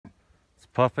It's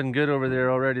puffing good over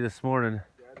there already this morning.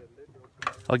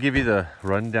 I'll give you the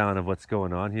rundown of what's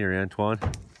going on here, Antoine.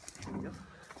 Yep.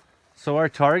 So our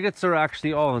targets are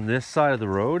actually all on this side of the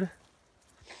road.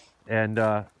 And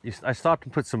I stopped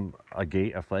and put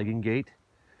a flagging gate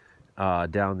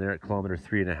down there at kilometer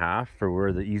 3.5 for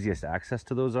where the easiest access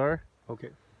to those are. Okay.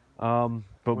 But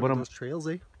what those trails,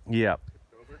 eh? Yeah.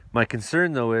 My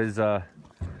concern though is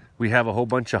we have a whole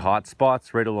bunch of hot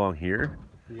spots right along here.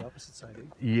 The opposite side, eh?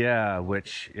 Yeah,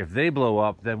 which if they blow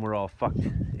up, then we're all fucked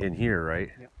in here, right?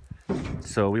 Yep.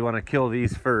 So we want to kill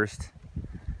these first,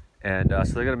 and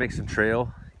so they're gonna make some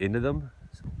trail into them.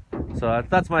 So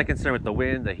that's my concern with the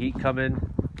wind, the heat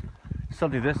coming.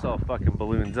 Something this all fucking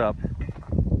balloons up.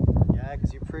 Yeah,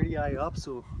 because you're pretty high up,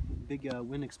 so big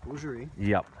wind exposure, eh?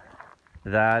 Yep.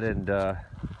 That and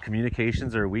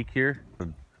communications are weak here.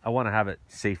 I want to have it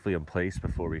safely in place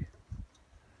before we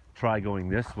try going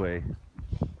this way.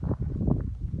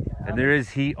 And there is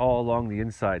heat all along the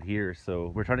inside here,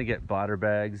 so we're trying to get bladder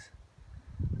bags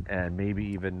and maybe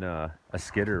even a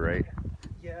skidder, right?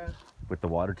 Yeah. With the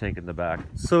water tank in the back.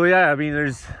 So yeah, I mean,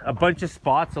 there's a bunch of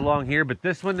spots along here, but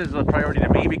this one is a priority to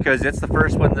me because it's the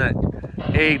first one that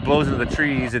A, blows into the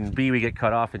trees, and B, we get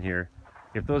cut off in here.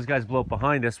 If those guys blow up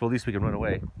behind us, well, at least we can run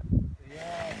away.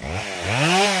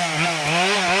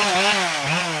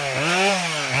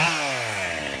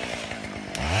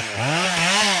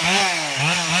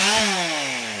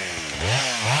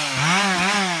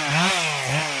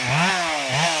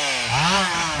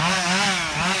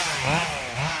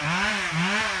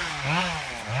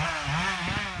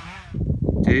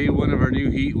 Day one of our new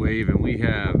heat wave, and we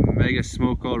have mega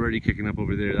smoke already kicking up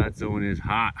over there. That zone is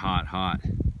hot, hot, hot.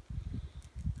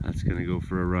 That's gonna go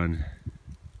for a run.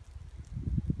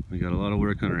 We got a lot of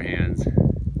work on our hands.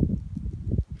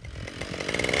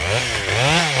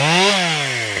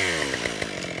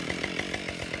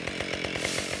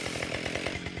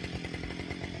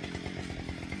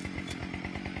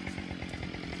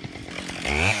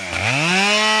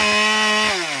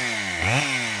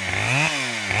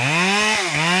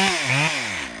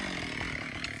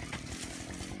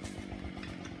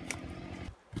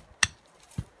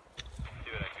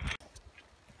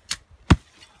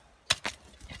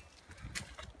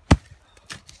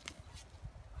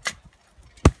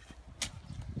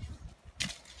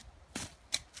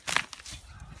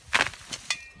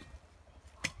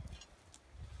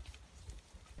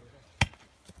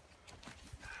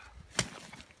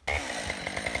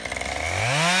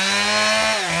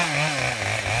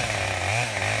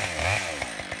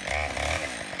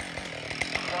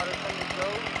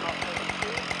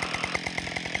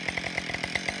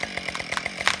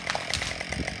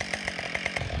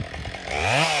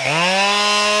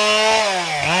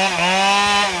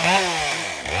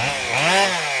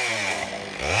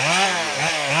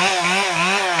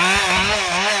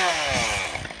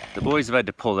 The boys have had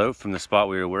to pull out from the spot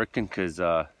we were working because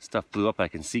stuff blew up. I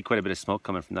can see quite a bit of smoke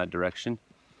coming from that direction.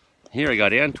 Here I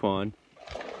got Antoine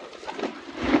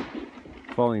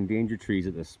falling danger trees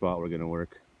at this spot we're going to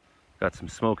work. Got some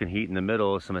smoke and heat in the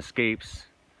middle, some escapes,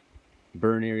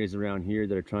 burn areas around here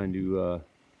that are trying to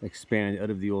expand out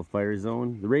of the old fire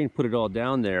zone. The rain put it all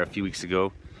down there a few weeks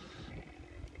ago,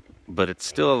 but it's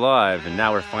still alive, and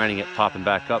now we're finding it popping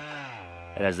back up.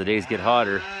 And as the days get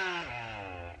hotter,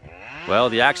 well,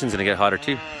 the action's gonna get hotter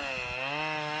too.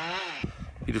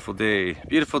 Beautiful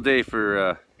day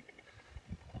for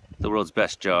the world's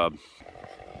best job.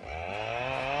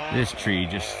 This tree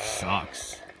just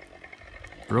sucks.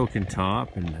 Broken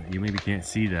top, and you maybe can't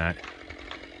see that.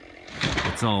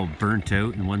 It's all burnt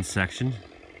out in one section.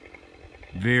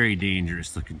 Very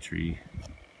dangerous looking tree.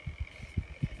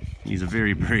 He's a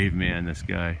very brave man, this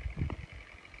guy.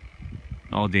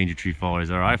 All danger tree fallers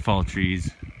are. I fall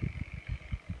trees.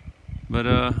 But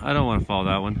I don't want to fall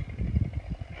that one.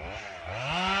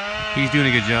 He's doing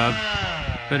a good job.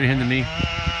 Better him than me.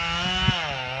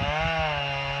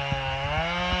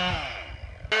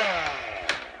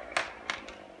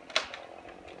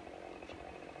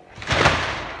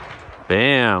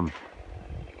 Bam!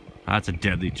 That's a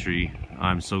deadly tree.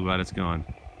 I'm so glad it's gone.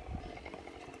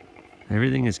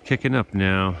 Everything is kicking up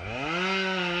now.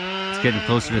 It's getting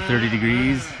closer to 30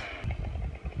 degrees.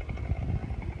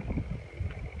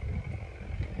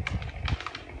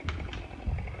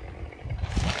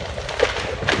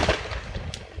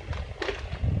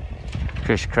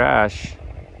 Crish crash.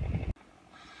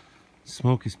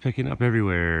 Smoke is picking up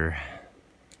everywhere.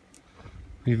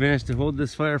 We've managed to hold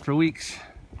this fire for weeks.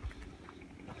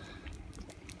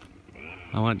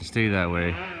 I want it to stay that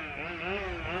way.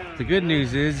 The good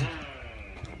news is,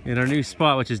 in our new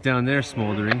spot, which is down there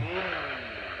smoldering,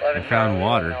 I found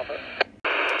water.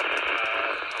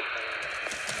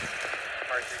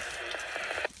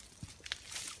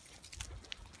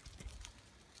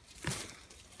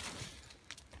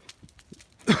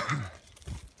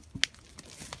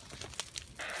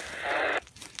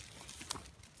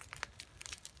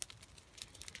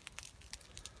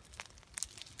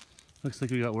 Looks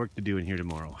like we got work to do in here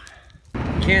tomorrow.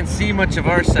 Can't see much of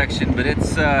our section, but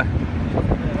it's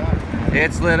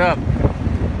lit up.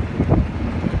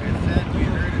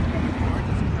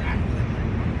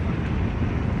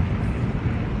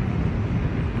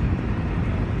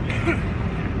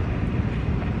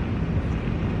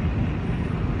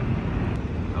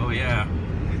 Oh yeah.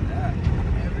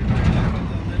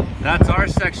 That's our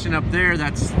section up there.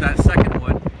 That's that second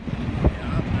one.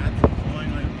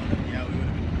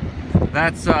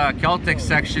 That's Celtic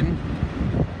section.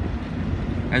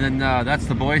 And then that's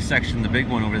the boys section, the big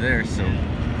one over there. So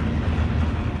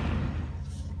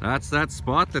that's that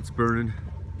spot that's burning.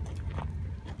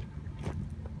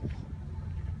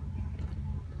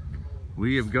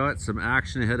 We have got some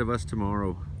action ahead of us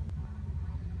tomorrow.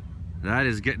 That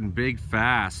is getting big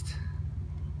fast.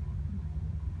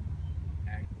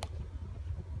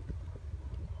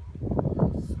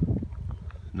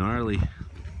 Gnarly.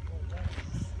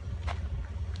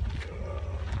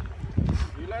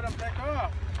 You let him take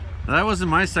off. That wasn't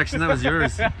my section, that was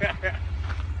yours. Yeah,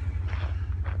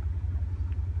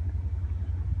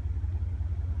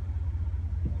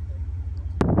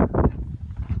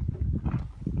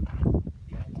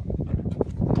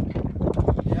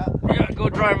 go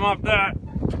drive him off that.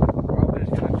 Well, they're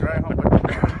just gonna drive home.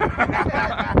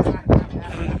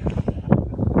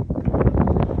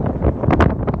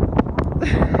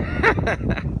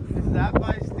 Is that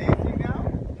by staging now?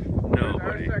 No, Our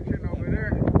buddy. section over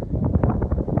there.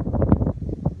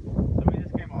 So we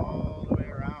just came all the way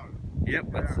around. Yep,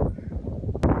 that's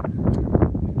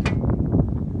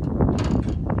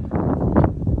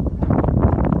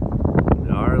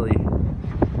gnarly.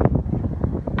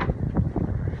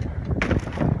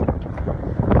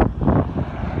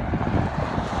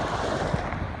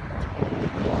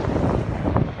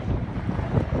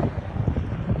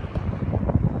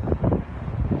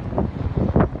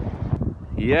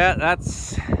 Yeah,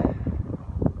 looks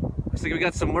like we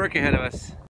got some work ahead of us.